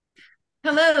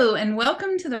Hello, and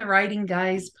welcome to the Writing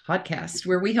Guys podcast,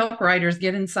 where we help writers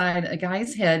get inside a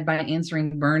guy's head by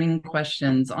answering burning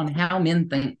questions on how men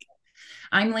think.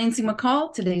 I'm Lancey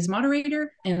McCall, today's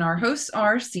moderator, and our hosts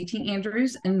are CT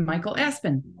Andrews and Michael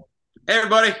Aspen. Hey,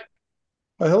 everybody.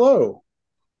 Hello.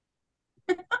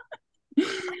 All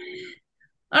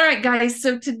right, guys,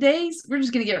 so we're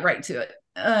just going to get right to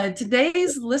it.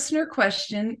 Today's listener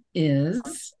question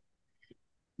is: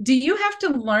 do you have to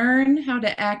learn how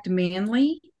to act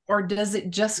manly, or does it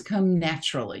just come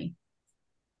naturally?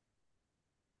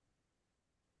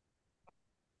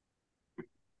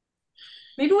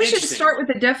 Maybe we should Interesting. start with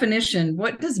the definition.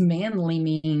 What does manly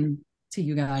mean to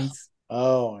you guys?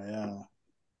 Oh yeah.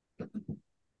 Oh,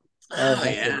 Oh,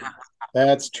 yeah.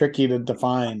 that's tricky to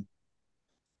define.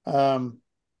 Um,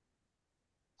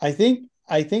 I think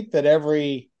that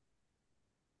every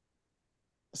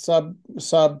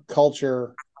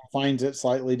subculture finds it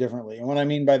slightly differently. And what I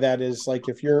mean by that is like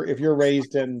if you're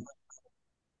raised in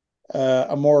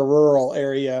a more rural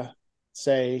area,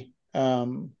 say,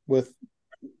 with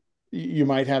you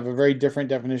might have a very different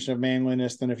definition of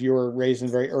manliness than if you were raised in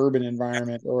a very urban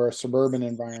environment or a suburban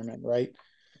environment, right?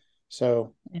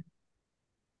 So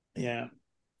yeah.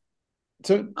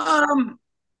 So Um,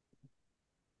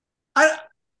 I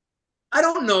I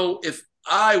don't know if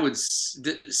I would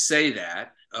say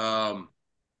that,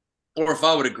 or if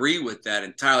I would agree with that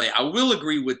entirely. I will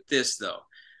agree with this though.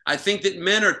 I think that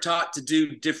men are taught to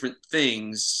do different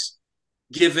things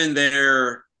given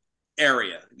their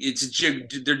area. It's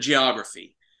their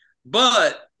geography.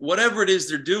 But whatever it is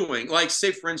they're doing, like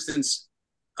say for instance,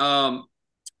 um,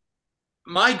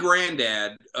 my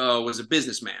granddad was a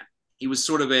businessman. He was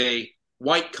sort of a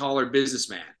white collar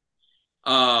businessman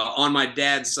on my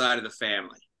dad's side of the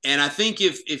family. And I think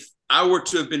if I were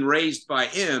to have been raised by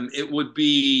him, it would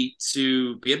be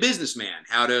to be a businessman,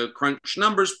 how to crunch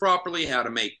numbers properly, how to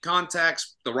make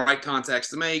contacts, the right contacts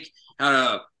to make, how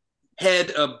to head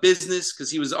a business because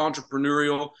he was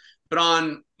entrepreneurial. But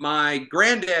on my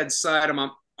granddad's side,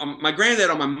 my granddad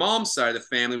on my mom's side of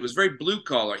the family was very blue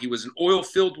collar. He was an oil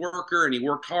field worker and he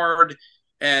worked hard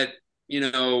at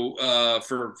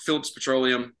for Phillips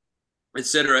Petroleum,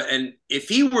 etc. And if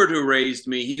he were to have raised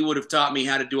me, he would have taught me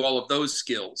how to do all of those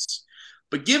skills.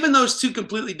 But given those two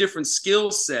completely different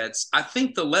skill sets, I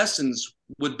think the lessons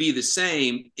would be the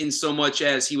same in so much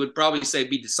as he would probably say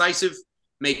be decisive,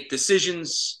 make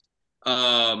decisions,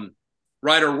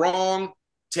 right or wrong,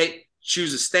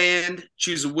 choose a stand,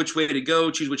 choose which way to go,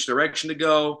 choose which direction to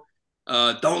go.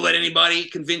 Don't let anybody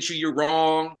convince you you're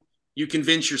wrong. You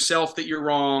convince yourself that you're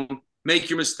wrong. Make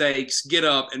your mistakes, get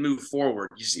up, and move forward.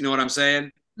 You know what I'm saying?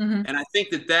 Mhm. And I think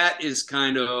that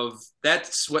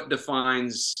that's what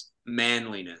defines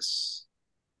manliness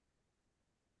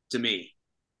to me.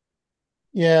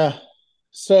 yeah.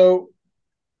 So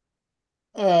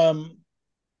um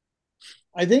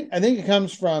I think it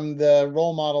comes from the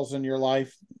role models in your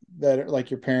life that are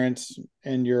like your parents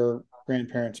and your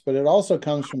grandparents, but it also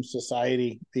comes from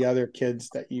society, the other kids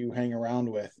that you hang around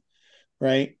with,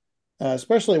 right?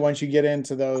 Especially once you get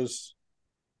into those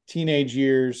teenage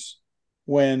years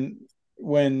when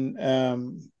when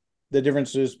the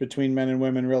differences between men and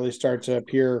women really start to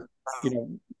appear,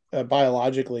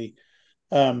 biologically.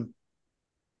 Um,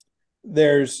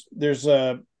 there's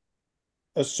a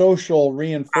social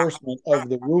reinforcement of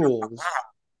the rules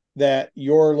that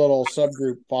your little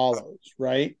subgroup follows,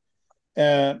 right?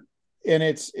 Uh, and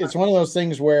it's one of those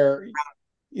things where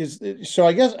is so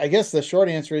I guess the short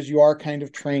answer is you are kind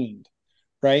of trained,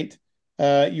 right?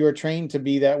 You are trained to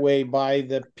be that way by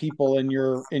the people in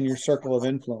your circle of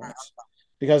influence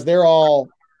because they're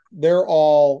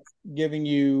all giving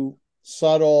you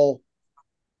subtle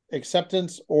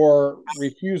acceptance or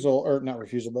refusal, or not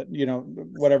refusal, but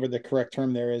whatever the correct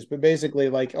term there is, but basically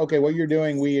like, okay, what you're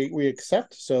doing we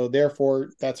accept, so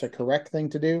therefore that's a correct thing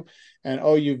to do. And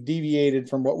oh, you've deviated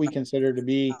from what we consider to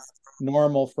be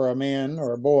normal for a man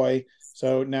or a boy,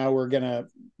 so now we're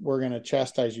gonna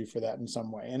chastise you for that in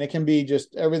some way. And it can be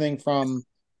just everything from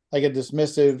like a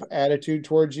dismissive attitude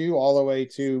towards you all the way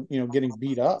to getting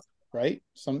beat up, right?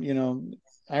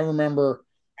 I remember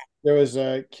there was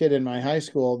a kid in my high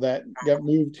school that got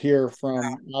moved here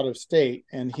from out of state,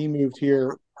 and he moved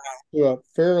here to a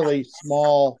fairly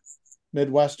small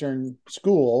Midwestern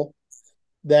school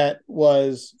that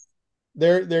was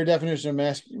their definition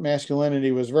of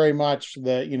masculinity was very much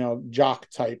the jock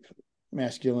type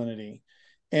masculinity.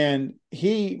 And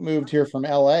he moved here from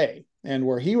LA, and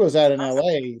where he was at in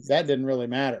LA, that didn't really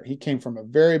matter. He came from a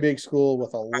very big school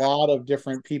with a lot of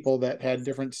different people that had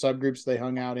different subgroups they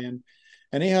hung out in,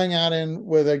 and he hung out in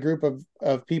with a group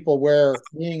of people where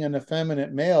being an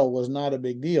effeminate male was not a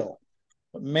big deal.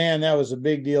 But man, that was a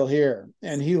big deal here.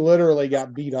 And he literally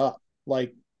got beat up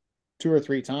like 2 or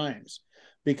 3 times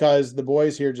because the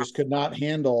boys here just could not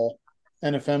handle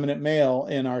an effeminate male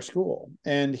in our school.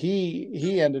 And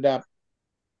he ended up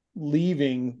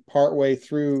leaving partway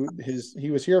through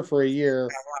he was here for a year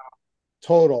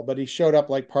total, but he showed up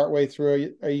like partway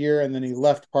through a year, and then he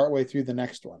left partway through the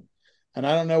next one. And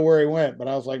I don't know where he went, but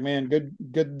I was like, man, good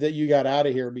that you got out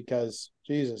of here, because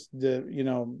Jesus,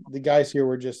 the guys here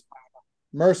were just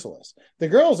merciless. The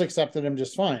girls accepted him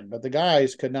just fine, but the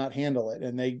guys could not handle it,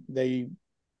 and they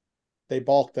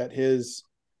balked at his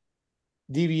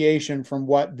deviation from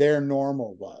what their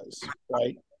normal was,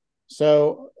 right?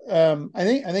 So I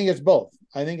think it's both.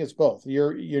 I think it's both.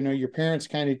 Your parents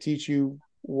kind of teach you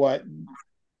what,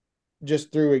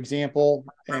 just through example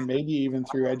and maybe even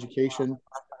through education,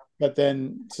 but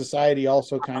then society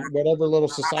also kind of, whatever little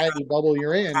society bubble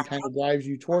you're in, kind of drives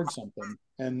you towards something,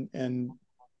 and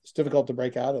it's difficult to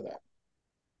break out of that.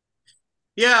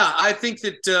 Yeah, I think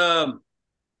that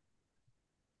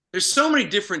there's so many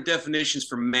different definitions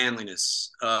for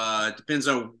manliness. It depends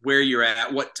on where you're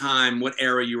at, what time, what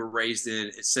era you were raised in,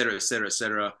 et cetera, et cetera, et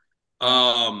cetera.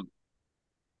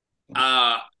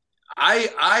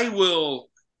 I will,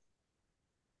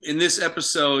 in this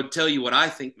episode, tell you what I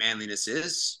think manliness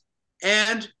is,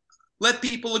 and let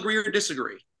people agree or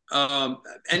disagree. And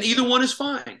either one is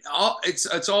fine.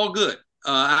 It's all good.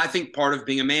 I think part of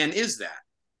being a man is that.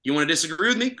 You want to disagree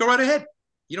with me? Go right ahead.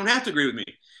 You don't have to agree with me.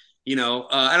 And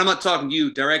I'm not talking to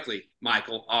you directly,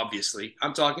 Michael, obviously.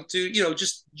 I'm talking to,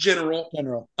 just general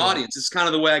audience. It's kind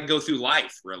of the way I go through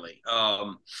life, really.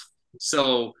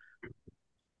 So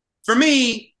for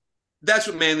me, that's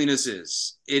what manliness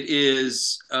is. It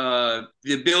is the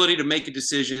ability to make a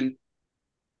decision,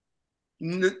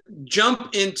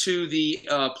 jump into the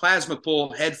plasma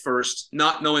pool head first,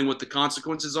 not knowing what the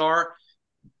consequences are,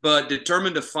 but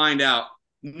determined to find out,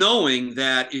 knowing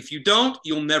that if you don't,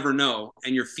 you'll never know,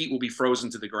 and your feet will be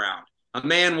frozen to the ground. A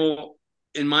man will,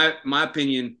 in my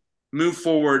opinion, move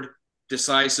forward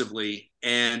decisively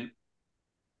and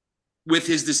with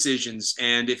his decisions.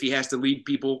 And if he has to lead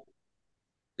people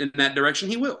in that direction,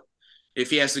 he will. If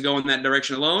he has to go in that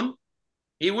direction alone,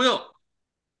 he will.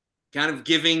 Kind of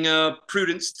giving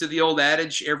prudence to the old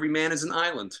adage, every man is an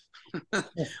island. And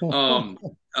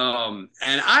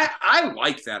I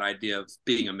like that idea of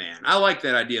being a man. I like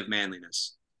that idea of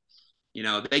manliness.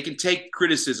 They can take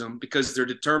criticism because they're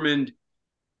determined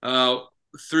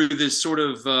through this sort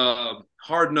of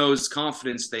hard-nosed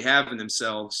confidence they have in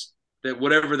themselves that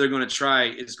whatever they're going to try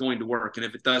is going to work. And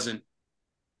if it doesn't,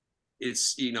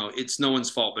 it's no one's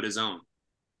fault but his own.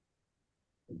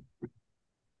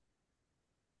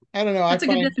 I don't know. That's a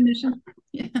good definition.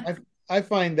 Yeah. I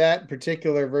find that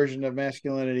particular version of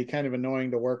masculinity kind of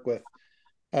annoying to work with.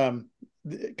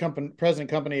 Present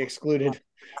company excluded,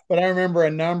 but I remember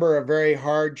a number of very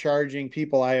hard charging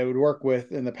people I would work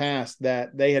with in the past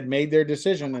that they had made their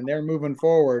decision and they're moving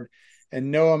forward,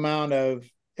 and no amount of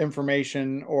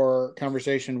information or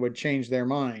conversation would change their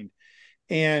mind.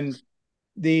 And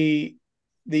the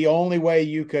only way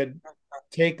you could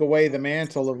take away the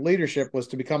mantle of leadership was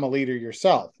to become a leader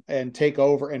yourself and take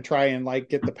over and try and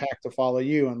get the pack to follow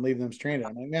you and leave them stranded.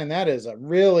 I'm like, man, that is a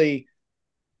really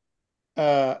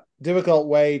difficult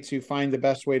way to find the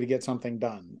best way to get something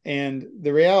done. And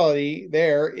the reality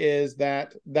there is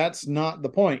that that's not the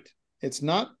point. It's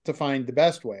not to find the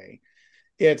best way.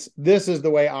 It's, this is the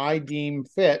way I deem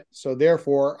fit, so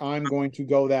therefore I'm going to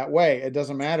go that way. It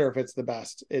doesn't matter if it's the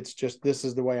best. It's just, this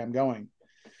is the way I'm going.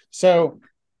 So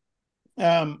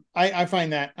I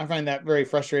find that very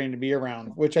frustrating to be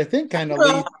around, which I think kind of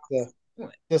leads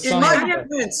to some.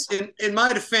 In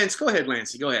my defense, go ahead,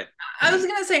 Lancy. Go ahead. I was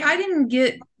going to say, I didn't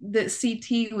get that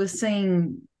CT was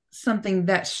saying something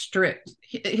that strict.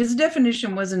 His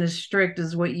definition wasn't as strict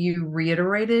as what you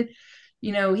reiterated.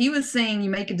 He was saying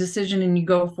you make a decision and you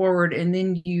go forward, and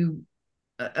then you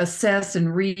assess and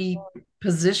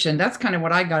reposition. That's kind of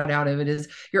what I got out of it, is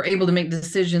you're able to make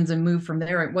decisions and move from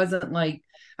there. It wasn't like,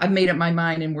 I've made up my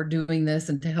mind and we're doing this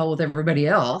and to hell with everybody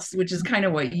else, which is kind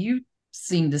of what you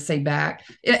seem to say back.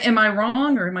 Am I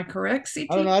wrong or am I correct, CT?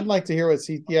 I don't know. I'd like to hear what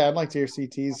CT. Yeah, I'd like to hear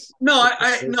CT's. No,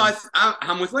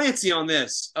 I'm with Lancy on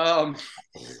this.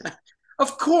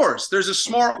 Of course, there's a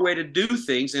smart way to do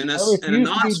things, and a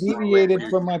non-smart way deviated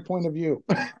from my point of view.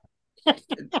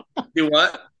 Do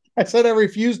what? I said I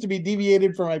refuse to be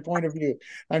deviated from my point of view.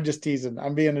 I'm just teasing.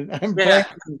 I'm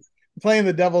playing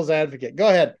the devil's advocate. Go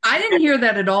ahead. I didn't hear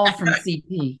that at all from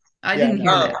CP. I didn't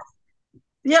hear that.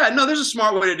 Yeah, no, there's a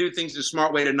smart way to do things, there's a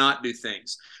smart way to not do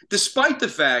things. Despite the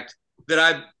fact that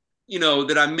I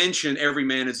mentioned every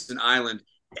man is an island,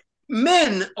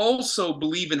 men also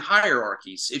believe in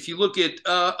hierarchies. If you look at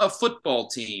a football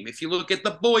team, if you look at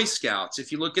the Boy Scouts,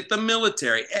 if you look at the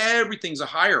military, everything's a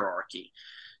hierarchy.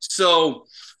 So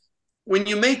when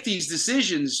you make these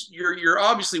decisions, you're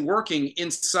obviously working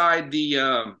inside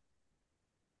the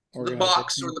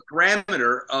box or the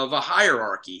parameter of a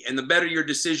hierarchy. And the better your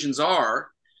decisions are,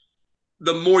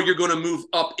 the more you're going to move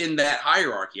up in that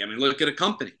hierarchy. I mean, look at a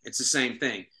company; it's the same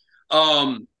thing.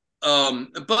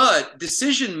 But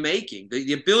decision making,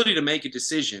 the ability to make a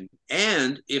decision,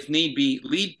 and if need be,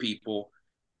 lead people,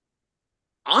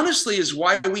 honestly, is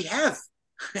why we have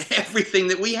everything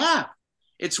that we have.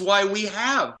 It's why we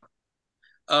have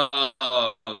uh,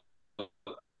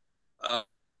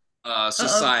 uh,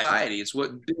 society. It's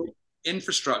what built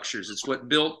infrastructures. It's what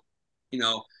built,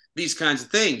 these kinds of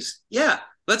things. Yeah,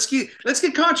 let's get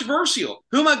controversial.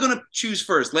 Who am I going to choose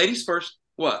first? Ladies first.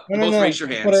 What? No, Both no. raise your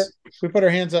hands. We put our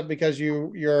hands up because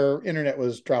your internet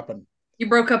was dropping. You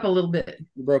broke up a little bit.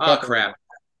 You broke Oh up. crap!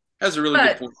 That's a really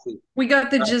But good point too. we got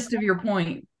the gist of your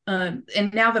point. And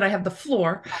now that I have the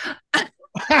floor, I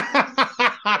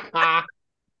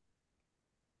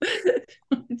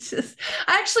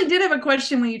actually did have a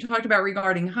question when you talked about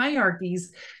regarding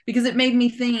hierarchies, because it made me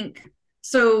think,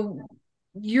 so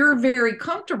you're very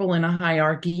comfortable in a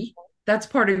hierarchy. That's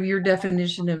part of your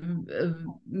definition of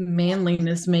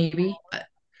manliness, maybe.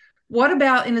 What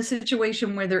about in a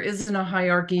situation where there isn't a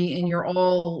hierarchy and you're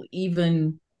all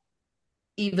even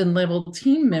level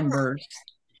team members?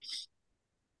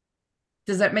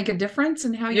 Does that make a difference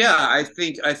in how you? Yeah, I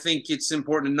think it's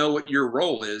important to know what your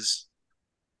role is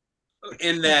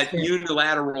in that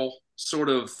unilateral sort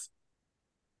of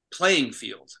playing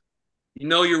field. You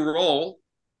know your role,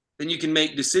 then you can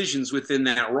make decisions within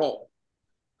that role.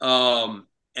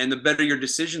 And the better your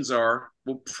decisions are,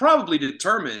 will probably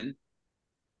determine,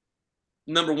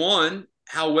 number one,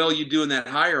 how well you do in that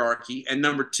hierarchy, and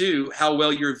number two, how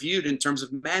well you're viewed in terms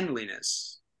of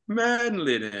manliness.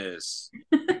 Manliness.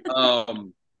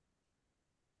 um,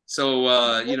 so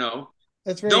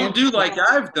That's very don't do like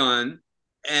I've done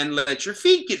and let your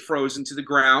feet get frozen to the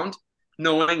ground,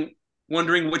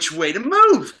 wondering which way to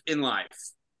move in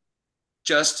life.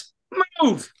 Just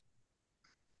move.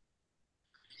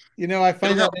 I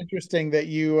find that interesting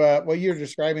that what you're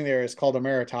describing there is called a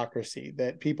meritocracy,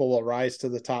 that people will rise to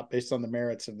the top based on the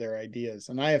merits of their ideas.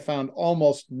 And I have found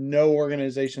almost no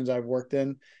organizations I've worked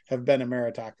in have been a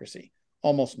meritocracy,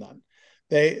 almost none.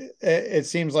 It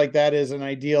seems like that is an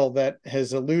ideal that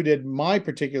has eluded my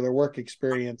particular work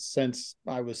experience since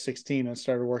I was 16 and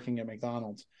started working at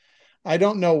McDonald's. I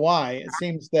don't know why. It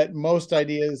seems that most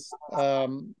ideas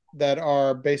that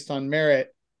are based on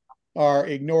merit are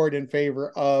ignored in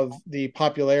favor of the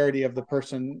popularity of the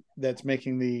person that's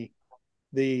making the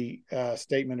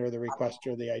statement or the request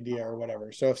or the idea or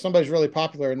whatever. So if somebody's really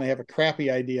popular and they have a crappy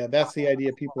idea, that's the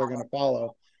idea people are going to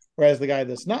follow. Whereas the guy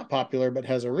that's not popular but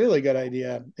has a really good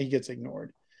idea, he gets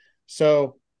ignored.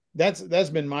 So that's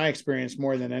been my experience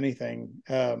more than anything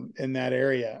in that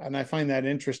area. And I find that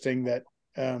interesting that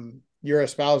you're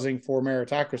espousing for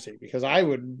meritocracy, because I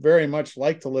would very much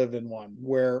like to live in one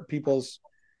where people's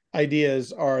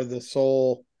ideas are the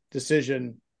sole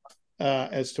decision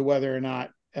as to whether or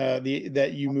not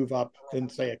that you move up in,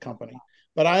 say, a company.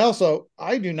 But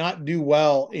I do not do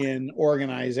well in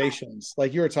organizations.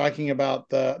 Like you were talking about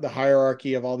the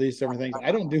hierarchy of all these different things.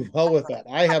 I don't do well with that.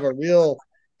 I have a real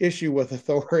issue with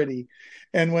authority.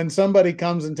 And when somebody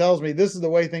comes and tells me this is the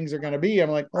way things are going to be,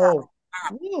 I'm like, oh,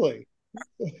 really?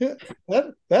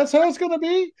 That's how it's going to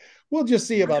be? We'll just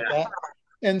see about that.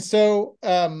 And so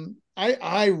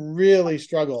I really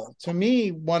struggle. To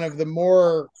me, one of the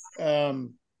more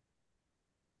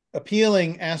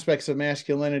appealing aspects of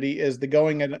masculinity is the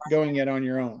going it on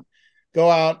your own. Go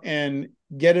out and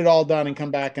get it all done and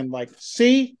come back and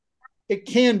see, it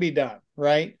can be done,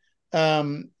 right?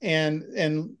 And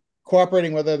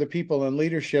cooperating with other people and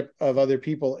leadership of other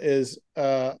people is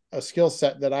a skill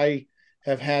set that I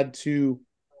have had to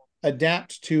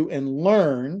adapt to and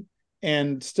learn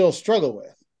and still struggle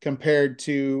with, compared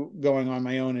to going on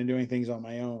my own and doing things on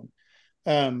my own.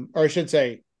 Or I should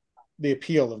say, the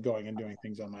appeal of going and doing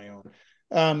things on my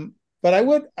own. But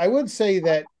I would say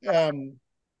that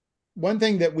one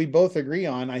thing that we both agree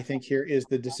on, I think, here is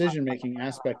the decision-making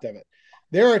aspect of it.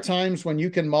 There are times when you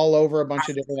can mull over a bunch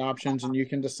of different options and you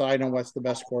can decide on what's the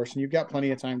best course, and you've got plenty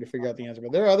of time to figure out the answer.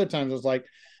 But there are other times it's like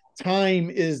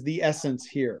time is the essence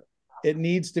here. It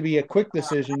needs to be a quick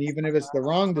decision, even if it's the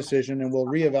wrong decision, and we'll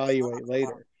reevaluate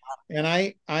later. And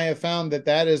I have found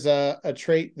that is a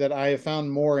trait that I have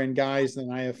found more in guys than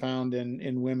I have found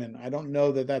in women. I don't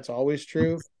know that that's always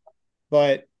true,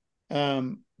 but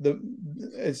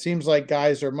it seems like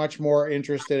guys are much more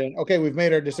interested in, okay, we've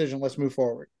made our decision, let's move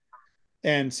forward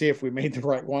and see if we made the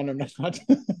right one or not.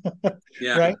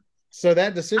 Yeah. Right. So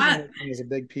that decision I, making is a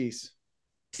big piece.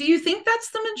 do you think that's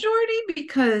the majority?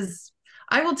 Because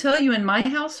I will tell you, in my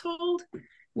household,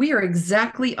 we are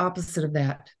exactly opposite of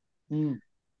that. Mm,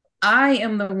 I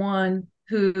am the one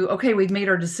who, okay, we've made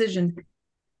our decision,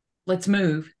 let's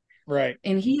move. right.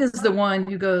 And he is the one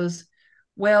who goes,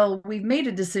 well, we've made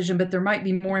a decision, but there might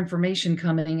be more information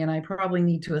coming, and I probably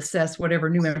need to assess whatever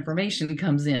new information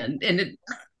comes in. And it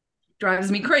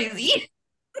drives me crazy.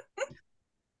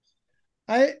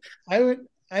 I I would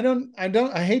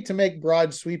I hate to make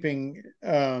broad sweeping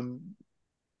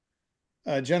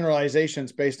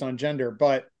generalizations based on gender,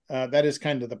 but that is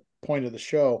kind of the point of the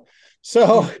show.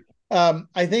 So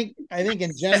I think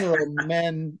in general,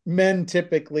 men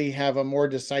typically have a more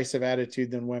decisive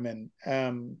attitude than women.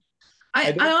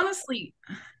 I honestly,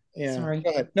 Yeah. sorry.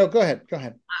 Go ahead. No, go ahead. Go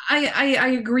ahead.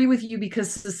 I agree with you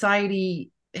because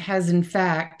society has, in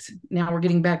fact, now we're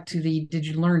getting back to the did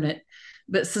you learn it?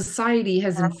 But society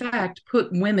has, in fact, put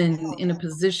women in a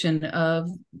position of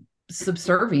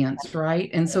subservience, right?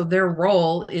 And so their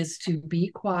role is to be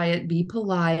quiet, be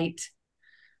polite,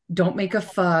 don't make a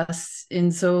fuss.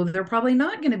 And so they're probably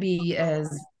not going to be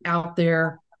as out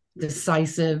there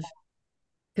decisive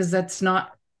because that's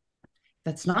not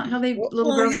how they little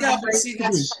Well, girls yeah, were but raised see, to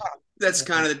be. that's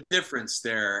kind of the difference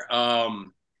there.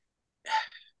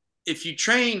 If you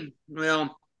train,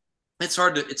 well, it's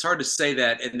hard to say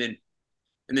that and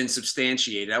then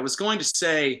substantiate it. I was going to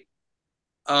say,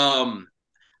 um,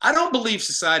 I don't believe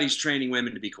society's training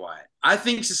women to be quiet. I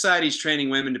think society's training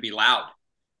women to be loud.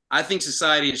 I think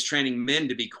society is training men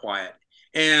to be quiet.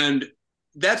 And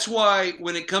that's why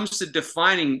when it comes to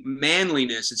defining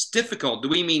manliness, it's difficult. Do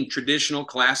we mean traditional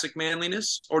classic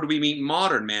manliness or do we mean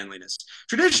modern manliness?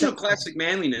 Traditional classic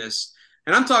manliness,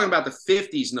 and I'm talking about the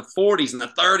 50s and the 40s and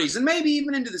the 30s and maybe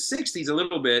even into the 60s a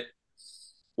little bit,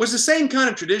 was the same kind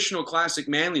of traditional classic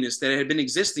manliness that had been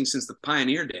existing since the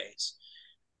pioneer days.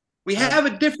 We have a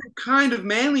different kind of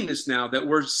manliness now that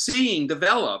we're seeing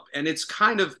develop, and it's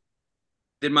kind of,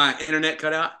 did my internet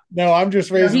cut out? No, I'm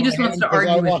just No, raising he my just wants hand to because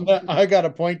argue with you. I got a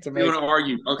point to You make. want to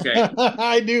argue? Okay.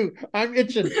 I do. I'm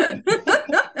itching.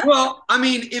 Well, I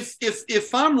mean,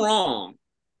 if I'm wrong,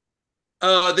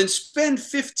 then spend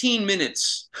 15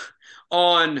 minutes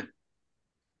on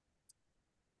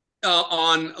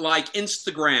like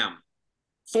Instagram,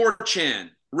 4chan,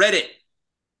 Reddit,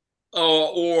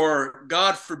 or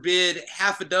God forbid,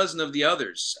 half a dozen of the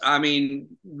others. I mean,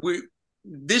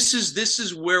 this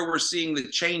is where we're seeing the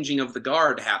changing of the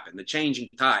guard happen, the changing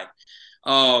tide.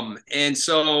 And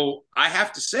so I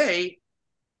have to say,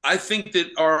 I think that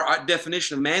our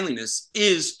definition of manliness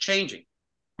is changing,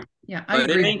 Yeah, I but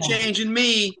it agree with ain't that. changing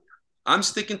me. I'm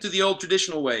sticking to the old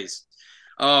traditional ways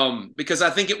because I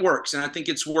think it works, and I think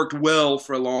it's worked well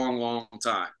for a long, long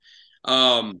time.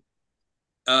 Um,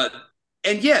 uh,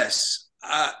 and yes,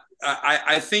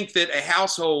 I think that a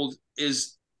household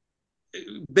is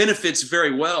benefits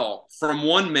very well from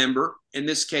one member, in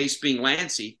this case being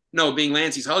Lancey, no, being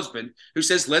Lancey's husband, who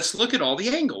says, let's look at all the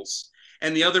angles.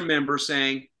 And the other member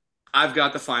saying, I've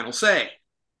got the final say.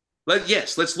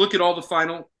 Let's look at all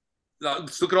the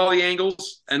let's look at all the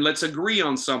angles and let's agree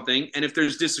on something. And if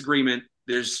there's disagreement,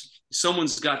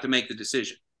 someone's got to make the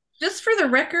decision. Just for the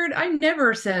record, I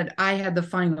never said I had the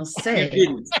final You say.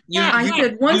 didn't. I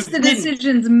said once the Didn't.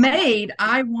 decision's made,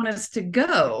 I want us to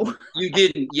go. You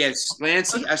didn't. Yes,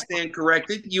 Lancey, I stand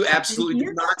corrected. You absolutely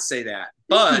did not say that.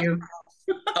 Thank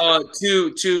But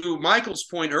you. to Michael's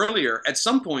point earlier, at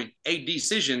some point, a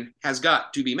decision has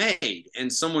got to be made,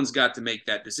 and someone's got to make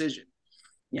that decision.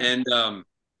 Yeah. And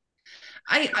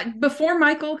I before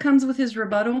Michael comes with his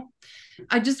rebuttal,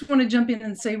 I just want to jump in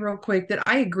and say real quick that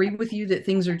I agree with you that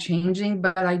things are changing,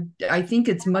 but I think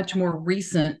it's much more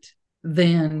recent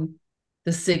than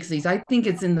the 60s. I think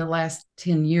it's in the last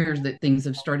 10 years that things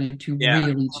have started to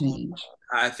really change.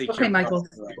 I think okay, Michael.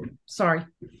 Sorry.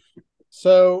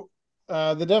 So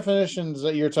the definitions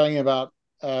that you're talking about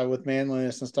with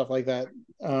manliness and stuff like that,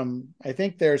 I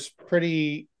think there's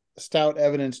pretty stout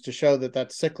evidence to show that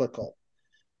that's cyclical.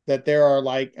 That there are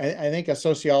like, I think a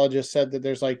sociologist said that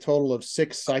there's like total of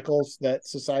 6 cycles that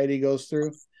society goes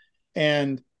through.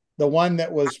 And the one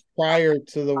that was prior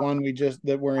to the one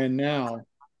that we're in now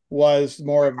was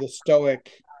more of the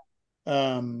stoic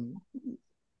kind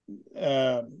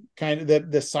of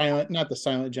the silent, not the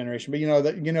silent generation, but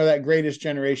that greatest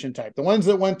generation type, the ones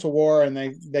that went to war and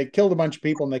they killed a bunch of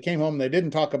people and they came home and they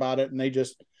didn't talk about it and they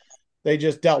just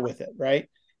dealt with it, right?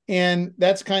 And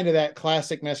that's kind of that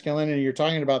classic masculinity you're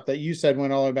talking about that you said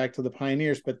went all the way back to the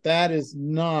pioneers, but that is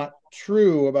not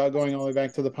true about going all the way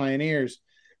back to the pioneers.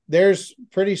 There's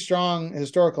pretty strong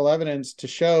historical evidence to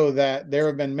show that there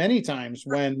have been many times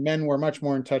when men were much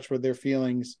more in touch with their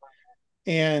feelings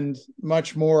and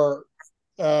much more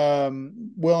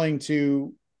willing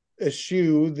to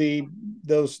eschew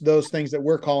those things that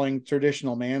we're calling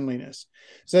traditional manliness.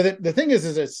 So the thing is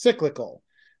it's cyclical.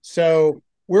 So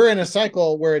we're in a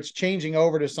cycle where it's changing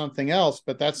over to something else,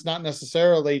 but that's not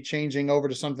necessarily changing over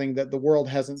to something that the world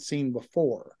hasn't seen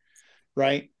before,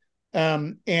 right?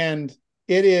 And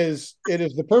it is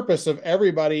the purpose of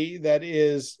everybody that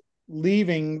is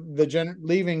leaving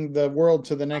the world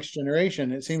to the next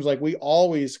generation. It seems like we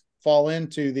always fall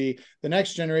into the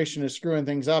next generation is screwing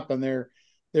things up, and they're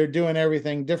doing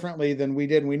everything differently than we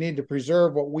did. And we need to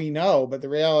preserve what we know, but the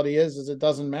reality is it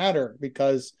doesn't matter,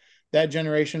 because that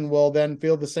generation will then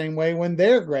feel the same way when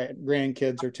their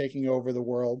grandkids are taking over the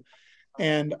world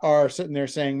and are sitting there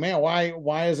saying, man,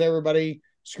 why is everybody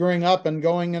screwing up and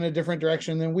going in a different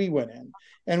direction than we went in?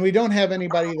 And we don't have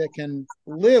anybody that can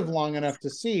live long enough to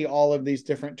see all of these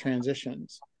different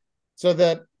transitions. So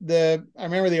that I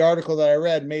remember the article that I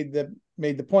read made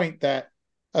the point that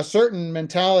a certain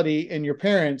mentality in your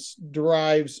parents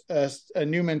derives a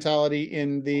new mentality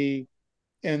in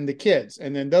the kids,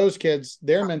 and then those kids,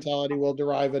 their mentality will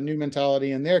derive a new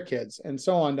mentality in their kids, and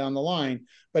so on down the line.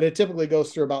 But it typically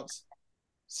goes through about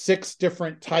 6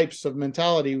 different types of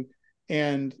mentality,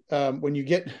 and when you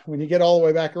get all the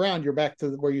way back around, you're back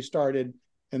to where you started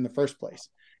in the first place.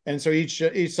 And so each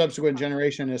subsequent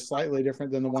generation is slightly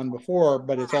different than the one before,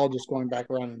 but it's all just going back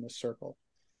around in this circle.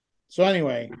 So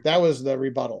anyway, that was the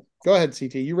rebuttal. Go ahead,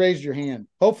 CT. You raised your hand.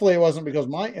 Hopefully it wasn't because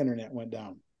my internet went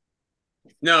down.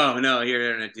 No, your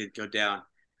internet did go down.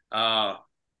 I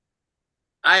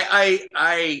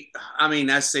mean,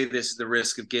 I say this is the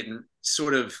risk of getting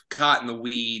sort of caught in the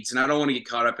weeds, and I don't want to get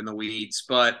caught up in the weeds,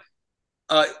 but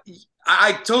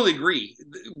I totally agree.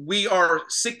 We are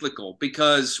cyclical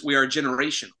because we are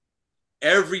generational.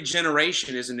 Every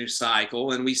generation is a new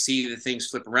cycle, and we see the things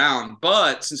flip around.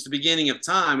 But since the beginning of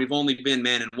time, we've only been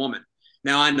man and woman.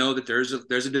 Now I know that there's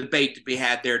a debate to be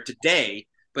had there today,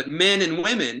 but men and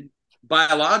women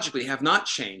biologically have not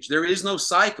changed. There is no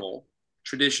cycle,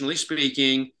 traditionally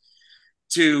speaking,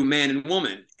 to man and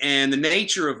woman. And the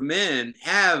nature of men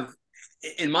have,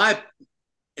 in my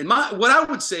what I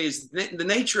would say is the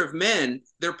nature of men,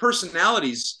 their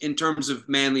personalities in terms of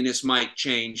manliness might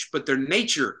change, but their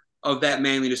nature of that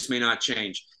manliness may not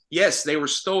change. Yes, they were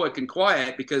stoic and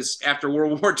quiet because after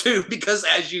World War II, because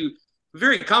as you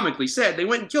very comically said, they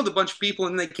went and killed a bunch of people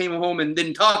and they came home and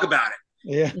didn't talk about it.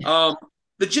 Yeah.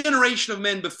 The generation of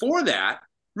men before that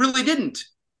really didn't.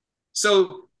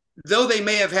 So though they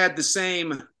may have had the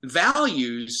same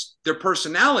values, their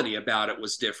personality about it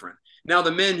was different. Now,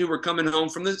 the men who were coming home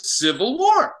from the Civil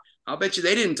War, I'll bet you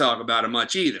they didn't talk about it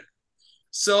much either.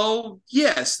 So,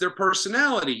 yes, their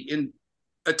personality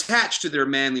attached to their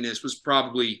manliness was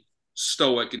probably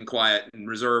stoic and quiet and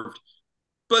reserved,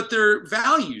 but their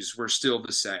values were still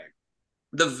the same.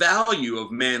 The value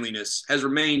of manliness has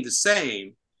remained the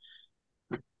same.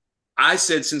 I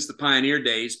said since the pioneer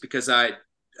days, because I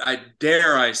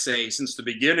dare I say since the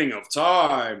beginning of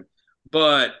time,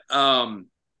 but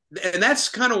and that's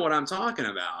kind of what I'm talking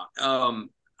about.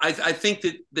 I think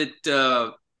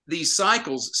that these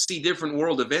cycles see different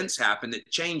world events happen that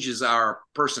changes our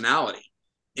personality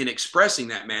in expressing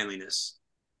that manliness.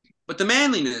 But the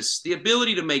manliness, the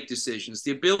ability to make decisions,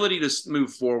 the ability to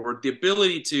move forward, the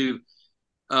ability to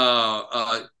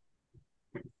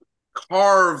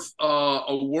carve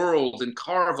a world and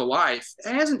carve a life,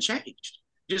 it hasn't changed.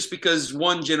 Just because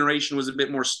one generation was a bit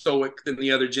more stoic than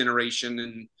the other generation,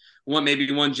 and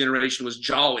maybe one generation was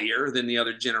jollier than the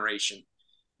other generation.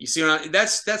 You see,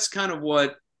 that's kind of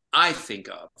what I think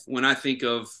of when I think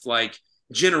of like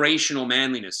generational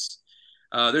manliness.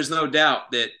 There's no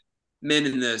doubt that men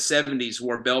in the 70s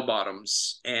wore bell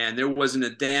bottoms, and there wasn't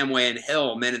a damn way in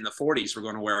hell men in the 40s were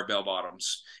going to wear bell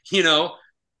bottoms,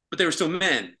 but they were still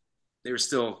men. They were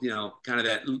still, kind of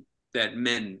that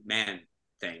man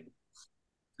thing.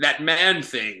 That man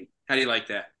thing. How do you like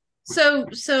that? So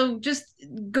just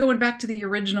going back to the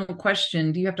original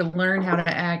question, do you have to learn how to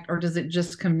act, or does it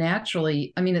just come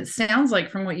naturally? I mean, it sounds like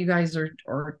from what you guys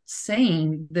are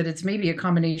saying that it's maybe a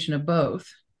combination of both.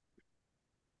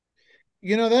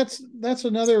 That's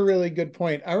another really good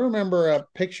point. I remember a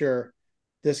picture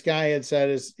this guy had said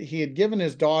is he had given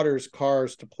his daughters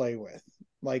cars to play with,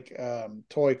 like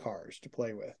toy cars to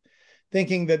play with,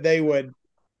 thinking that they would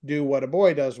do what a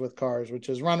boy does with cars, which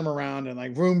is run them around and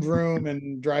like vroom vroom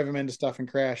and drive them into stuff and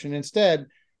crash. And instead,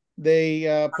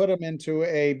 they put them into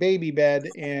a baby bed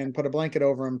and put a blanket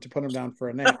over them to put them down for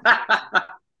a nap.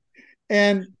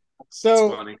 And so,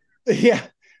 funny. yeah,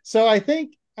 so I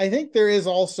think there is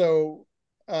also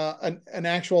an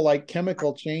actual like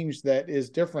chemical change that is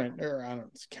different, or I don't know,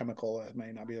 it's chemical. It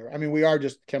may not be. I mean, we're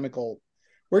just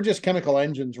chemical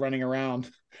engines running around,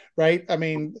 right? I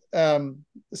mean,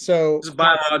 so It's a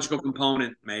biological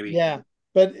component, maybe. yeah,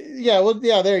 but yeah, well,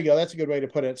 yeah, there you go. That's a good way to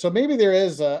put it. So maybe there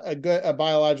is a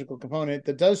biological component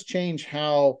that does change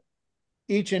how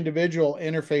each individual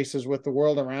interfaces with the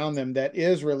world around them that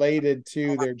is related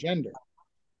to their gender.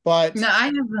 But No,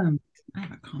 I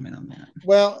have a comment on that.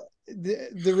 well,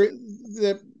 the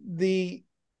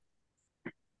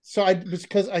so I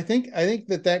because I think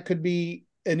that could be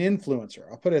an influencer.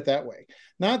 I'll put it that way.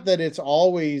 Not that it's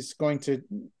always going to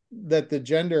that the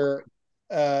gender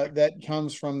that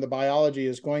comes from the biology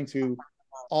is going to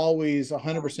always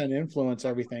 100% influence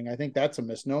everything. I think that's a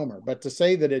misnomer. But to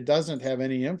say that it doesn't have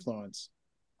any influence,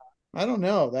 I don't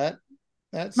know. That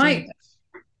seems My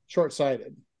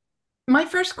short-sighted. my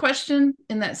first question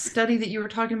in that study that you were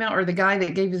talking about, or the guy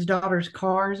that gave his daughters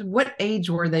cars, what age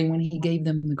were they when he gave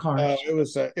them the cars? It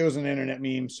was an internet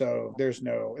meme, so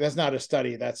that's not a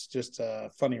study. That's just a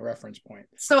funny reference point.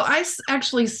 So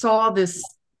actually saw this.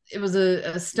 It was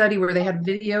a study where they had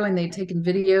video and they'd taken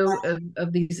video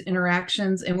of these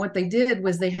interactions. And what they did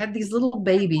was they had these little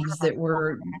babies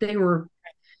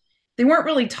they weren't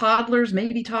really toddlers,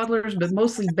 maybe toddlers, but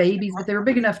mostly babies, but they were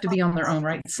big enough to be on their own,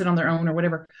 right? Sit on their own or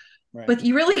whatever. Right. But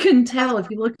you really couldn't tell if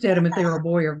you looked at them if they were a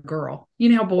boy or a girl. You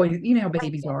know how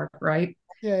babies are, right?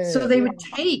 So Yeah. they would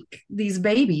take these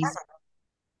babies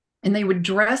and they would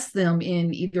dress them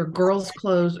in either girls'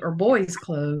 clothes or boys'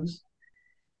 clothes.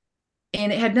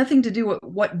 And it had nothing to do with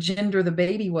what gender the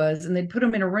baby was. And they'd put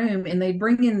them in a room and they'd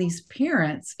bring in these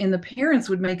parents, and the parents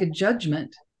would make a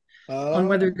judgment on Oh,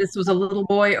 whether this was a little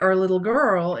boy or a little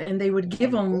girl. And they would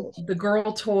give them cool. the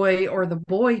girl toy or the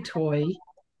boy toy,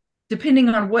 depending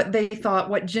on what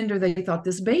gender they thought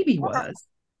this baby was.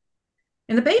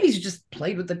 And the babies just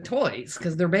played with the toys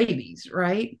because they're babies,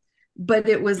 right? But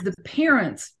it was the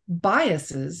parents'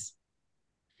 biases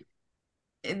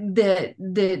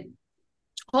that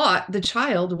taught the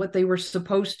child what they were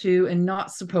supposed to and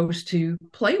not supposed to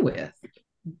play with.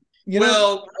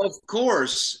 Well, of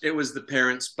course, it was the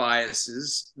parents'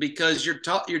 biases because you're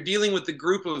dealing with a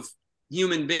group of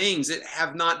human beings that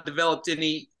have not developed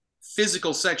any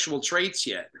physical sexual traits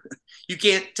yet. You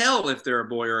can't tell if they're a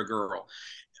boy or a girl.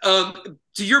 To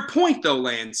your point, though,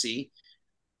 Lancy,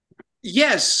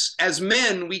 yes, as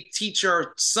men, we teach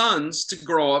our sons to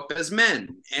grow up as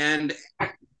men, and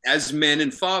as men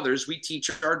and fathers, we teach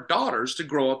our daughters to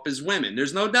grow up as women.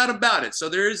 There's no doubt about it. So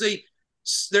there is a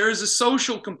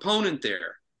social component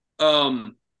there.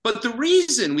 But the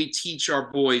reason we teach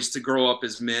our boys to grow up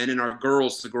as men and our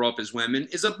girls to grow up as women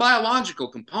is a biological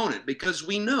component, because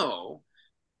we know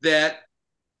that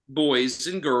boys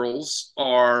and girls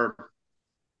are,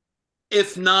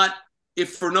 if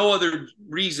for no other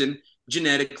reason,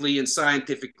 genetically and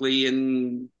scientifically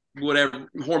and whatever,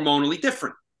 hormonally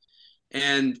different.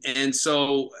 And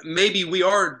so maybe we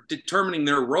are determining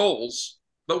their roles,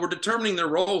 but we're determining their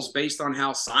roles based on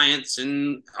how science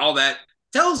and all that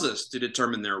tells us to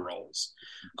determine their roles.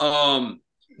 I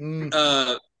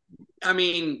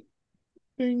mean,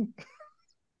 can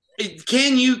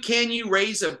you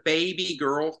raise a baby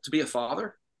girl to be a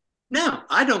father? No,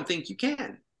 I don't think you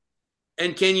can.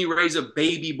 And can you raise a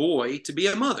baby boy to be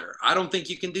a mother? I don't think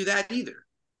you can do that either.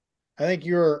 I think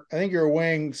you're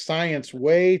weighing science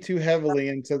way too heavily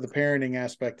into the parenting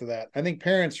aspect of that. I think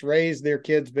parents raise their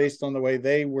kids based on the way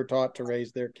they were taught to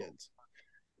raise their kids.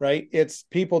 Right? It's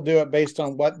people do it based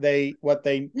on what they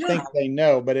think they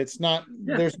know, but it's not.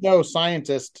 There's no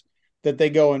scientist that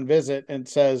they go and visit and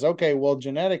says, okay, well,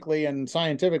 genetically and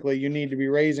scientifically, you need to be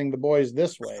raising the boys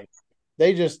this way.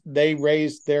 They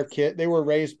raised their kid. They were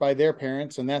raised by their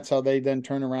parents, and that's how they then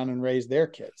turn around and raise their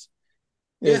kids.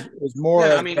 Is more.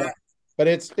 Yeah, I mean, but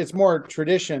it's more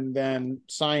tradition than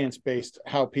science based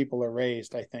how people are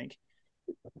raised, I think.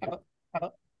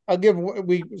 I'll give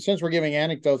since we're giving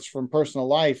anecdotes from personal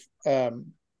life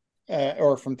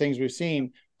or from things we've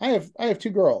seen. I have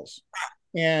two girls,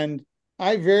 and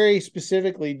I very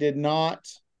specifically did not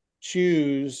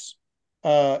choose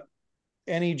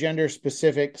any gender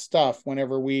specific stuff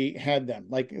whenever we had them.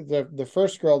 Like the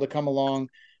first girl to come along,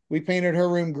 we painted her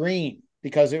room green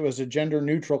because it was a gender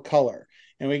neutral color.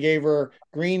 And we gave her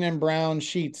green and brown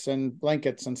sheets and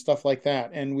blankets and stuff like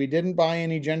that. And we didn't buy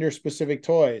any gender specific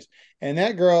toys. And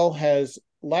that girl has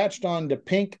latched on to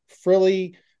pink,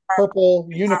 frilly, purple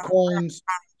unicorns.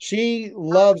 she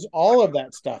loves all of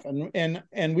that stuff,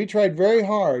 and we tried very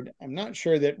hard. I'm not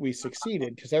sure that we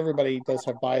succeeded, because everybody does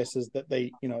have biases that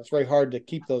they, it's very hard to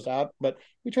keep those out, but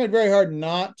we tried very hard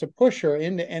not to push her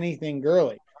into anything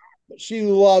girly. But she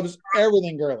loves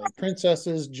everything girly: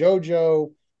 princesses,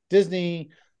 JoJo, Disney,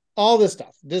 all this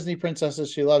stuff. Disney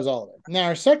princesses, she loves all of it. Now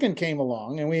our second came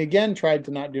along, and we again tried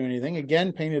to not do anything,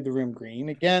 again painted the room green,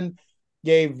 again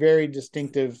gave very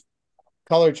distinctive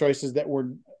color choices that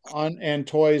were on, and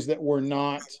toys that were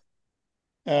not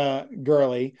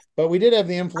girly. But we did have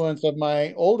the influence of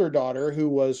my older daughter, who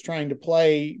was trying to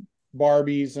play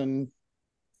Barbies and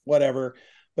whatever.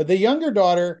 But the younger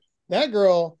daughter, that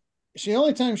girl, the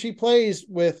only time she plays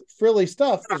with frilly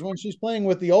stuff is when she's playing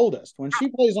with the oldest. When she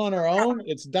plays on her own,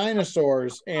 it's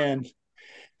dinosaurs and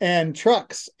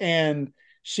trucks, and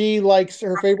she likes,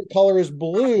 her favorite color is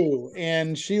blue,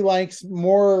 and she likes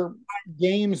more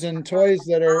games and toys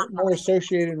that are more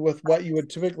associated with what you would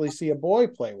typically see a boy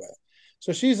play with.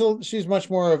 So she's much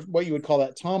more of what you would call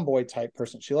that tomboy type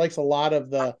person. She likes a lot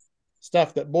of the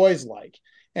stuff that boys like,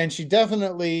 and she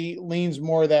definitely leans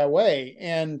more that way.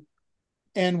 And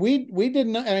we did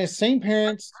not, I mean, same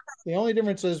parents. The only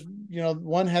difference is,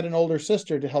 one had an older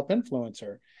sister to help influence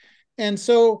her. And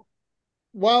so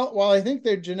while I think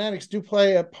their genetics do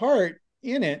play a part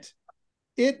in it,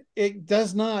 it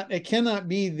cannot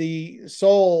be the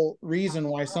sole reason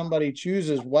why somebody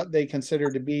chooses what they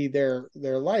consider to be their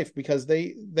life, because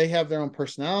they have their own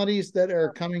personalities that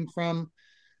are coming from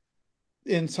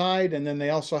inside, and then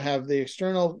they also have the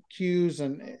external cues.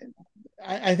 And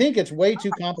I think it's way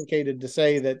too complicated to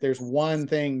say that there's one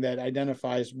thing that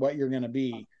identifies what you're going to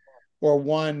be, or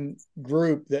one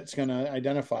group that's going to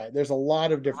identify it. There's a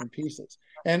lot of different pieces.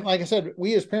 And like I said,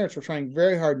 we as parents were trying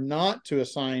very hard not to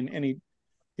assign any,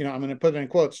 I'm going to put it in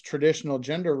quotes, traditional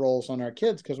gender roles on our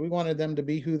kids, because we wanted them to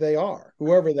be who they are,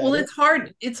 whoever that Well, is.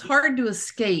 it's hard to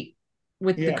escape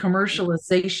with the Yeah.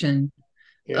 commercialization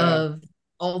Yeah. of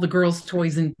all the girls'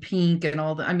 toys in pink and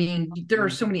all the, I mean, there are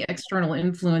so many external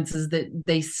influences that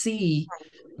they see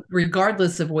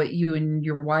regardless of what you and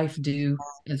your wife do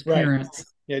as Right. parents.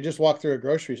 Yeah. Just walk through a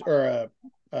grocery or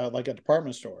like a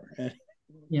department store.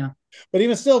 Yeah. But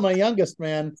even still, my youngest,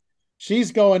 man,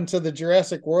 she's going to the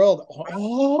Jurassic World.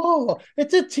 Oh,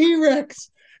 it's a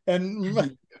T-Rex. And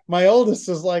my oldest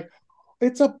is like,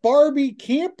 it's a Barbie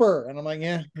camper. And I'm like,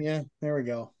 yeah, there we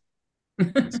go.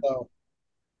 So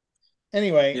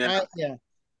anyway, Yeah. yeah.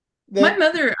 My The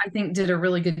mother, I think, did a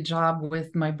really good job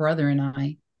with my brother and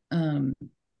I. Um,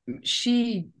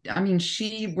 she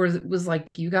was like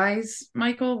you guys,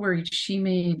 Michael, where she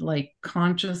made like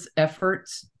conscious effort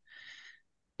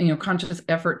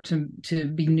to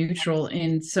be neutral.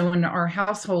 And so in our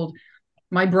household,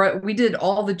 we did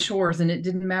all the chores, and it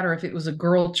didn't matter if it was a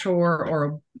girl chore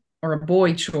or a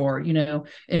boy chore,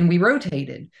 and we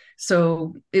rotated.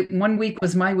 So one week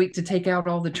was my week to take out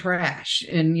all the trash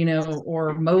and,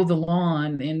 or mow the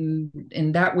lawn.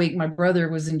 And that week my brother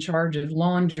was in charge of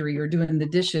laundry or doing the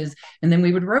dishes. And then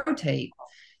we would rotate.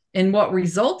 And what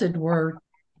resulted were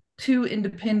two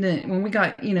independent, when we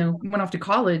got, went off to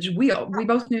college, we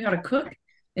both knew how to cook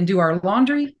and do our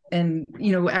laundry and,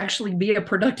 actually be a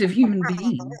productive human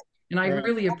being. And I right.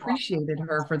 really appreciated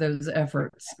her for those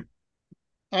efforts.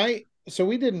 I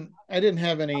didn't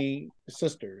have any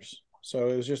sisters, so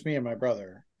it was just me and my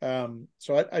brother.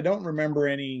 So I don't remember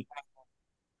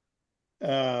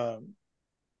uh,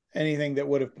 anything that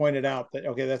would have pointed out that,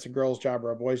 okay, that's a girl's job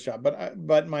or a boy's job.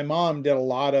 But my mom did a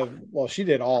lot of, well, she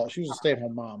was a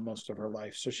stay-at-home mom most of her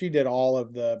life, so she did all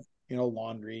of the,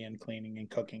 laundry and cleaning and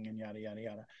cooking and yada yada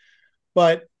yada.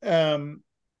 But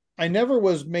I never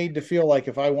was made to feel like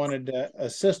if I wanted to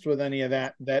assist with any of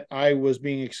that, that I was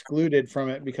being excluded from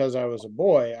it because I was a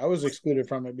boy. I was excluded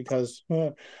from it because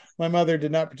my mother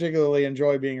did not particularly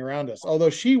enjoy being around us.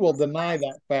 Although she will deny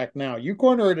that fact now. You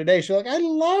corner her today, she's like, I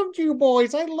loved you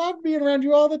boys. I loved being around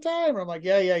you all the time. I'm like,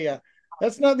 yeah.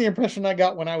 That's not the impression I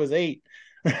got when I was 8.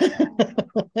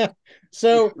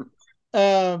 So,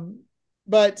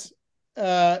 but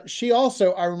she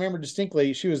also, I remember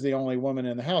distinctly, she was the only woman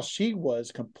in the house. She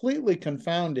was completely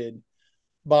confounded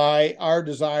by our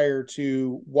desire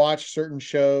to watch certain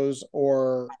shows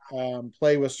or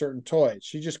play with certain toys.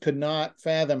 She just could not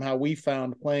fathom how we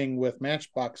found playing with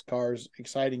Matchbox cars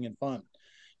exciting and fun.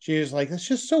 She was like, "That's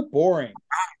just so boring,"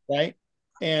 right?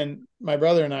 And my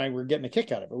brother and I were getting a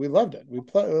kick out of it. We loved it. We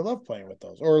loved playing with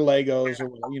those, or Legos, or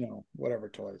whatever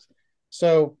toys.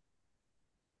 So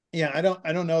yeah, I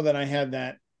don't know that I had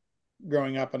that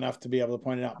growing up enough to be able to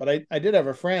point it out. But I did have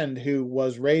a friend who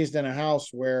was raised in a house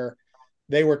where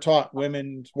they were taught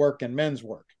women's work and men's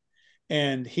work.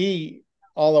 And he,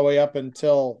 all the way up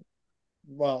until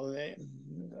well,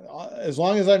 as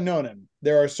long as I've known him,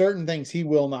 there are certain things he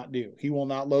will not do. He will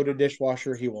not load a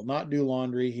dishwasher. He will not do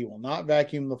laundry. He will not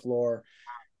vacuum the floor.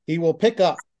 He will pick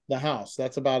up the house.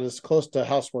 That's about as close to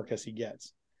housework as he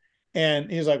gets.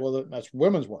 And he's like, well, that's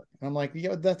women's work. And I'm like,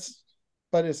 yeah,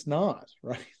 but it's not,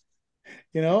 right?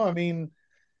 I mean,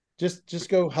 just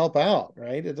go help out,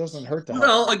 right? It doesn't hurt to help.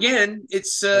 Well, again,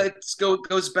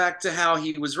 goes back to how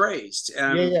he was raised.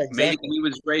 Yeah, Maybe exactly. he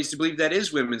was raised to believe that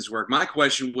is women's work. My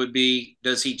question would be,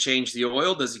 does he change the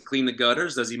oil? Does he clean the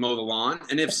gutters? Does he mow the lawn?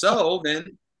 And if so,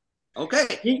 then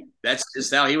okay, that's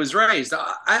just how he was raised.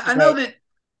 I know that.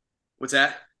 What's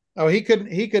that? Oh, he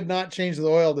could not change the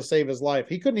oil to save his life.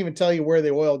 He couldn't even tell you where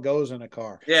the oil goes in a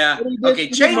car. Yeah.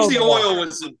 Okay. Change the oil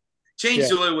was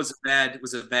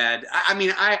a bad. I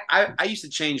mean, I used to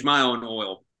change my own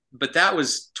oil, but that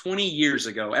was 20 years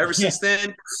ago. Ever since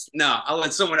then, no, I'll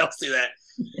let someone else do that.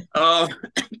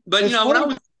 But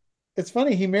it's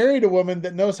funny. He married a woman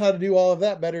that knows how to do all of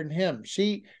that better than him.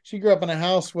 She grew up in a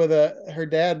house with her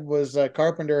dad was a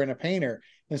carpenter and a painter.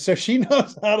 And so she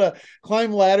knows how to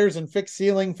climb ladders and fix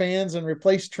ceiling fans and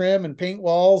replace trim and paint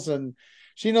walls. And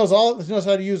she knows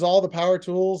how to use all the power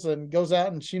tools and goes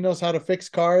out and she knows how to fix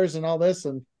cars and all this.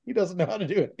 And he doesn't know how to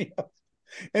do it.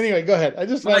 Anyway, go ahead. I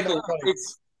just Michael,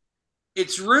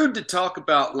 it's rude to talk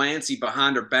about Lancey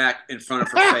behind her back in front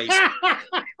of her face.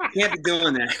 Can't be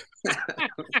doing that.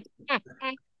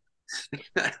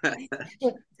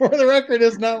 For the record,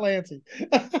 it's not Lancey.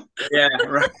 Yeah,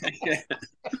 right.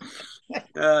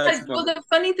 Well, the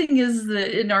funny thing is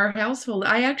that in our household,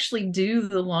 I actually do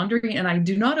the laundry and I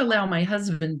do not allow my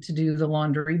husband to do the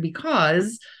laundry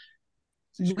because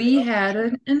we had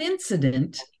an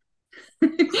incident.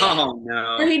 Oh,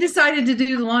 no. Where he decided to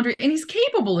do the laundry and he's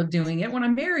capable of doing it. When I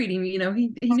married him, he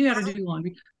knew how to do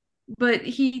laundry, but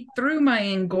he threw my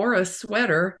Angora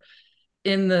sweater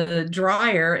in the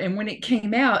dryer. And when it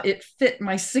came out, it fit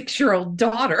my 6-year-old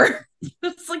daughter.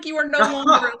 It's like you are no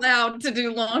longer allowed to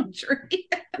do laundry.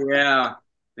 Yeah.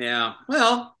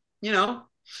 Well, know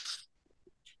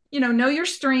your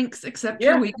strengths, accept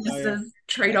your weaknesses,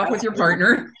 trade off with your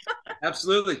partner.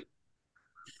 Absolutely.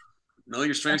 Know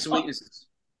your strengths and weaknesses.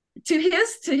 To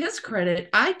his credit,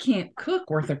 I can't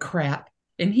cook worth a crap,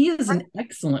 and he is an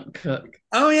excellent cook.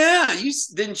 Oh yeah,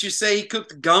 didn't you say he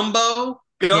cooked gumbo?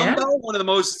 One of the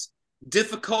most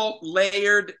difficult,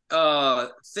 layered,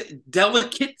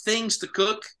 delicate things to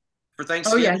cook for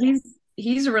Thanksgiving. Oh yeah,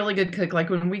 he's a really good cook. Like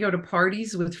when we go to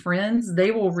parties with friends,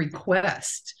 they will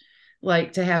request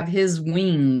like to have his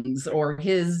wings or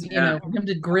his, for him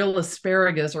to grill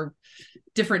asparagus or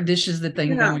different dishes that they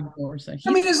go in for. So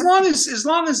I mean, as long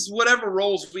as whatever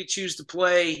roles we choose to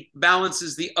play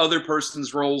balances the other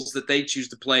person's roles that they choose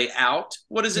to play out,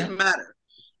 what does it matter?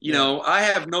 I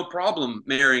have no problem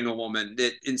marrying a woman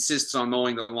that insists on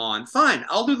mowing the lawn. Fine,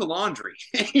 I'll do the laundry.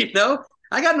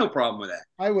 I got no problem with that.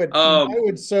 I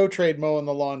would so trade mowing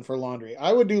the lawn for laundry.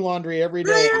 I would do laundry every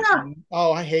day. Yeah.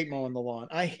 Oh, I hate mowing the lawn.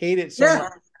 I hate it so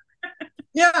much.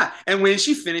 Yeah, and when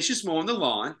she finishes mowing the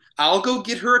lawn, I'll go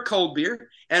get her a cold beer,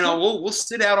 and we'll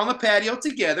sit out on the patio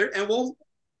together, and we'll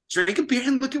drink a beer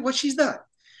and look at what she's done.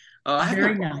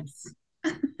 Very nice.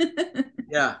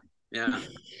 Yeah.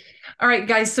 All right,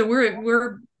 guys. So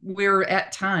we're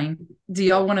at time. Do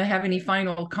y'all want to have any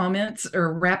final comments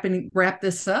or wrap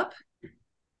this up?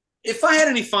 If I had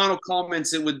any final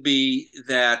comments, it would be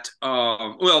that.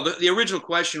 The original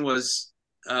question was.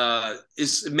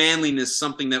 Is manliness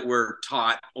something that we're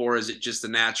taught, or is it just a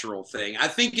natural thing? I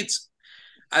think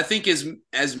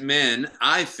as men,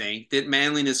 I think that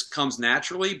manliness comes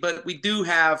naturally, but we do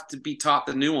have to be taught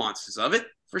the nuances of it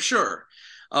for sure.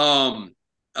 The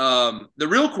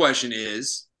real question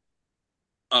is,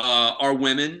 are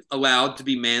women allowed to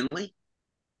be manly?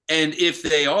 And if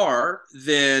they are,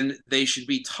 then they should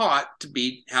be taught to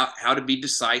be how to be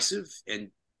decisive and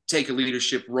take a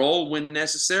leadership role when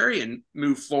necessary and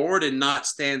move forward and not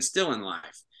stand still in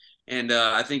life. And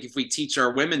I think if we teach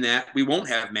our women that, we won't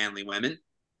have manly women.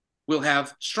 We'll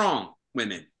have strong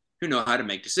women who know how to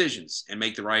make decisions and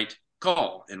make the right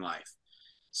call in life.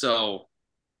 So,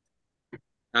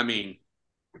 I mean,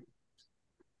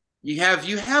 you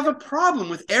have a problem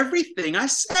with everything I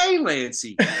say,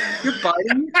 Lancey. You're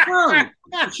biting your tongue.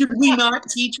 Should we not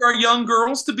teach our young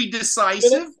girls to be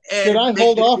decisive? Should I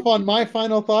hold off on my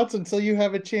final thoughts until you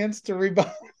have a chance to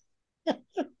rebut?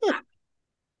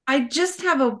 I just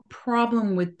have a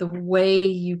problem with the way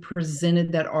you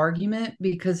presented that argument,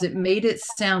 because it made it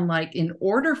sound like in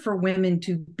order for women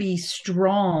to be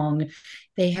strong,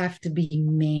 they have to be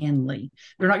manly.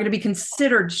 They're not going to be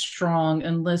considered strong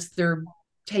unless they're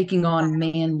taking on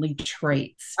manly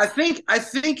traits. I think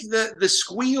the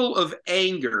squeal of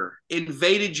anger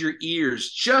invaded your ears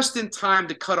just in time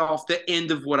to cut off the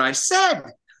end of what I said.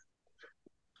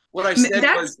 What I said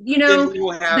That's, was, then we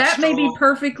will have that may be strong.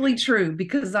 perfectly true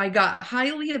because I got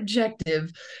highly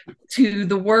objective to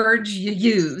the words you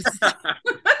use.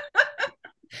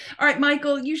 All right,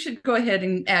 Michael, you should go ahead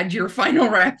and add your final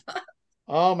wrap up.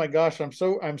 Oh my gosh, I'm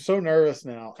so nervous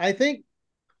now. I think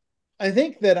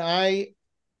that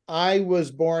I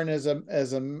was born as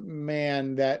a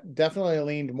man that definitely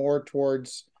leaned more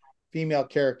towards female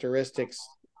characteristics,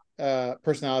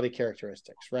 personality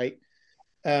characteristics, right?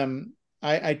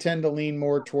 I tend to lean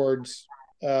more towards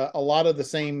a lot of the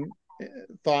same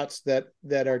thoughts that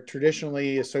are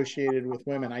traditionally associated with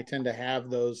women. I tend to have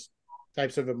those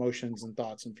types of emotions and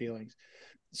thoughts and feelings.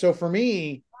 So for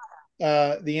me,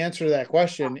 the answer to that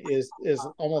question is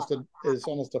almost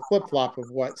a flip flop of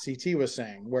what CT was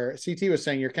saying. Where CT was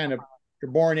saying you're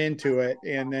born into it,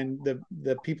 and then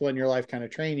the people in your life kind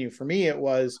of train you. For me, it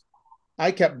was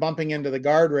I kept bumping into the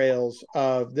guardrails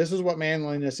of this is what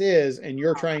manliness is, and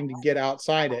you're trying to get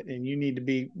outside it, and you need to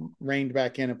be reined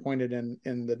back in and pointed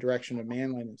in the direction of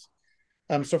manliness.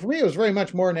 So for me, it was very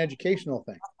much more an educational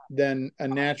thing than a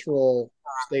natural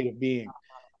state of being.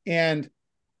 And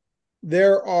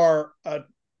there are a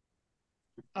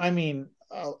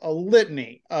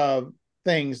litany of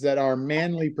things that are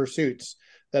manly pursuits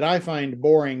that I find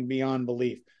boring beyond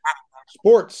belief.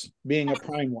 Sports being a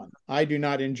prime one. I do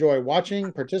not enjoy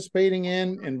watching, participating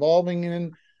in, involving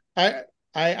in.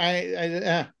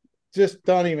 I just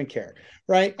don't even care.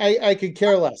 Right? I could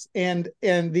care less. And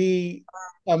the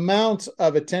amount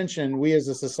of attention we as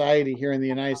a society here in the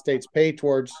United States pay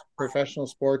towards professional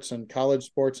sports and college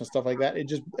sports and stuff like that, it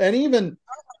just and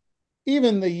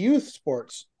even the youth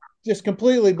sports just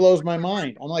completely blows my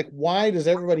mind. I'm like, why does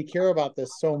everybody care about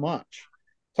this so much?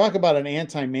 Talk about an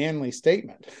anti-manly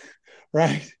statement,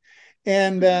 right?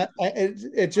 And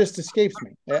it just escapes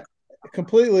me.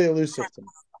 Completely elusive to me.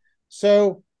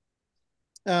 So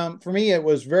for me, it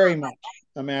was very much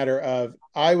a matter of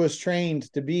I was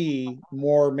trained to be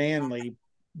more manly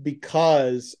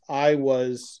because I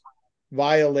was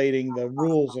violating the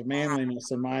rules of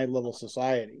manliness in my little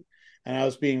society. And I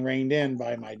was being reined in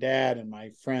by my dad and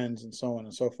my friends and so on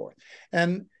and so forth.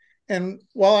 And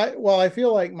while I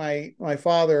feel like my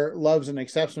father loves and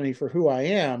accepts me for who I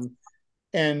am,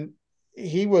 and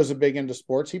he was a big into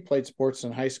sports. He played sports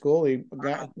in high school.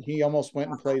 He almost went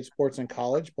and played sports in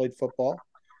college, played football.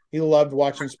 He loved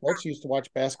watching sports. He used to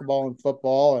watch basketball and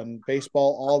football and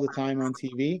baseball all the time on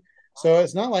TV. So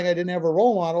it's not like I didn't have a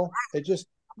role model. It just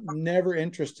never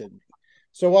interested me.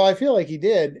 So while I feel like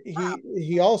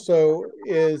he also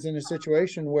is in a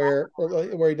situation where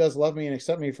he does love me and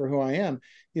accept me for who I am.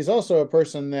 He's also a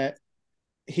person that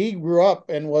he grew up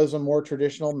and was a more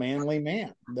traditional manly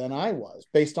man than I was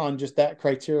based on just that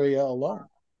criteria alone.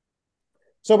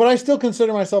 So, but I still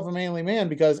consider myself a manly man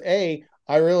because A,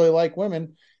 I really like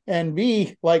women, and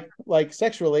B, like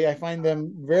sexually, I find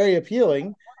them very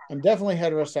appealing. I'm definitely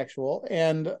heterosexual,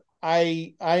 and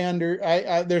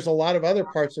there's a lot of other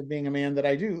parts of being a man that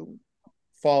I do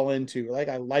fall into. Like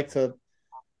I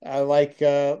like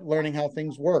learning how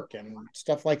things work and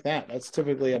stuff like that. That's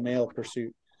typically a male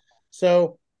pursuit.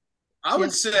 So yeah, I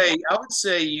would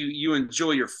say you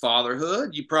enjoy your fatherhood.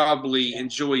 You probably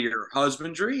enjoy your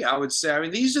husbandry. I would say, I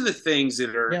mean, these are the things that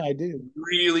yeah, are I do.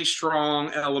 really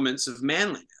strong elements of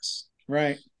manliness.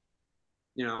 Right.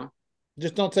 You know.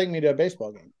 Just don't take me to a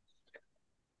baseball game.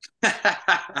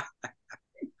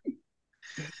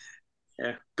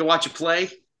 Yeah, go watch a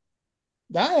play.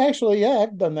 Yeah,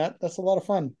 I've done that. That's a lot of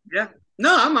fun. Yeah,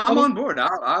 no, I'm Funny, on board.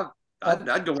 a,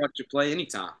 I'd go watch a play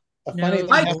anytime. a funny No, thing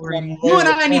Mike, happened on the way you to and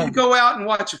the I need to forum. go out and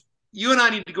watch. You and I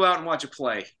need to go out and watch a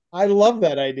play. I love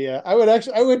that idea. I would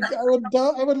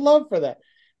love for that.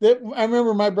 I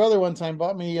remember my brother one time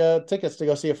bought me tickets to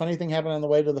go see a funny thing happen on the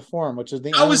way to the forum, which is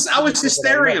the only I was that I love.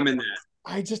 hysterium in that.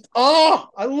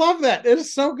 I love that. It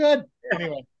is so good.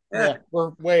 Anyway, Yeah. yeah,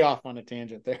 we're way off on a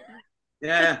tangent there.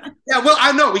 Yeah. Yeah. Well,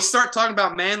 I know we start talking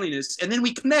about manliness and then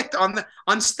we connect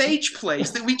on stage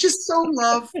plays that we just so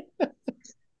love. I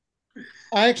mean,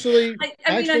 I actually think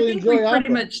we enjoy pretty opera.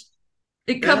 much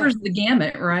it Yeah. covers the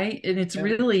gamut, right? And it's Yeah.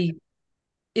 really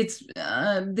it's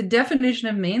the definition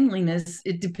of manliness.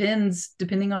 It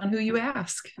depending on who you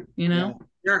ask, you Yeah. know.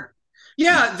 Sure.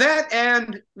 Yeah. That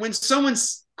and when someone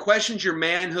questions your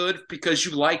manhood because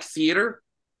you like theater,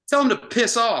 tell them to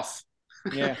piss off.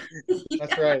 Yeah.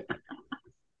 That's right.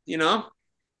 You know?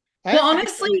 Well, I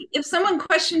honestly, if someone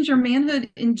questions your manhood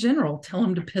in general, tell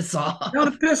them to piss off. Tell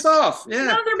them to piss off. None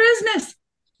Yeah. of their business.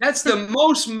 That's the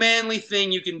most manly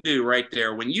thing you can do right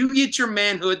there. When you get your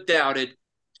manhood doubted,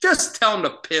 just tell them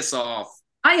to piss off.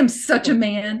 I am such a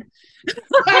man.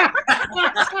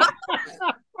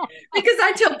 Because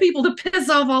I tell people to piss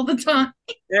off all the time.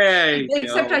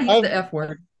 Except I use the F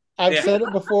word. I've said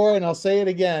it before and I'll say it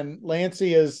again.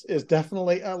 Lancey is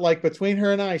definitely like between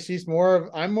her and I,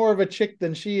 I'm more of a chick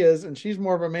than she is, and she's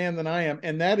more of a man than I am.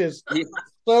 And that is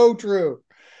so true.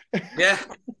 Yeah.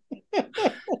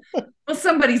 Well,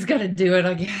 somebody's got to do it,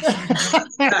 I guess.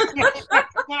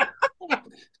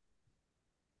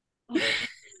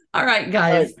 All right,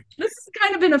 guys. This has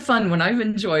kind of been a fun one. I've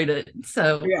enjoyed it.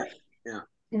 So yeah.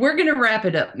 We're going to wrap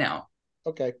it up now.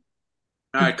 Okay.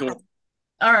 All right, cool.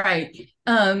 All right.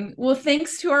 Well,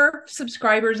 thanks to our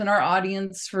subscribers and our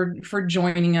audience for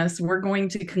joining us. We're going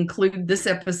to conclude this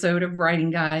episode of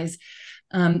Writing Guys.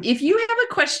 If you have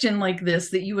a question like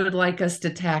this that you would like us to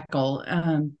tackle,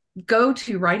 go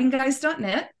to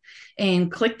writingguys.net and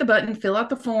click the button, fill out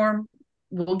the form.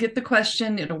 We'll get the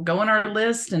question. It'll go on our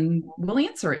list and we'll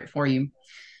answer it for you.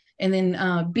 And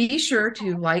then be sure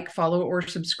to like, follow, or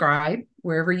subscribe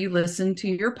wherever you listen to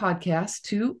your podcast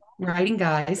to Writing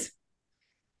Guys.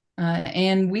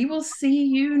 And we will see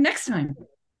you next time.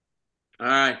 All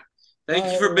right.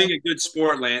 Thank you for being a good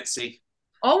sport, Lancey.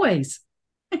 Always.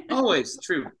 Always.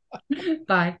 True.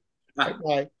 Bye.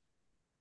 Bye.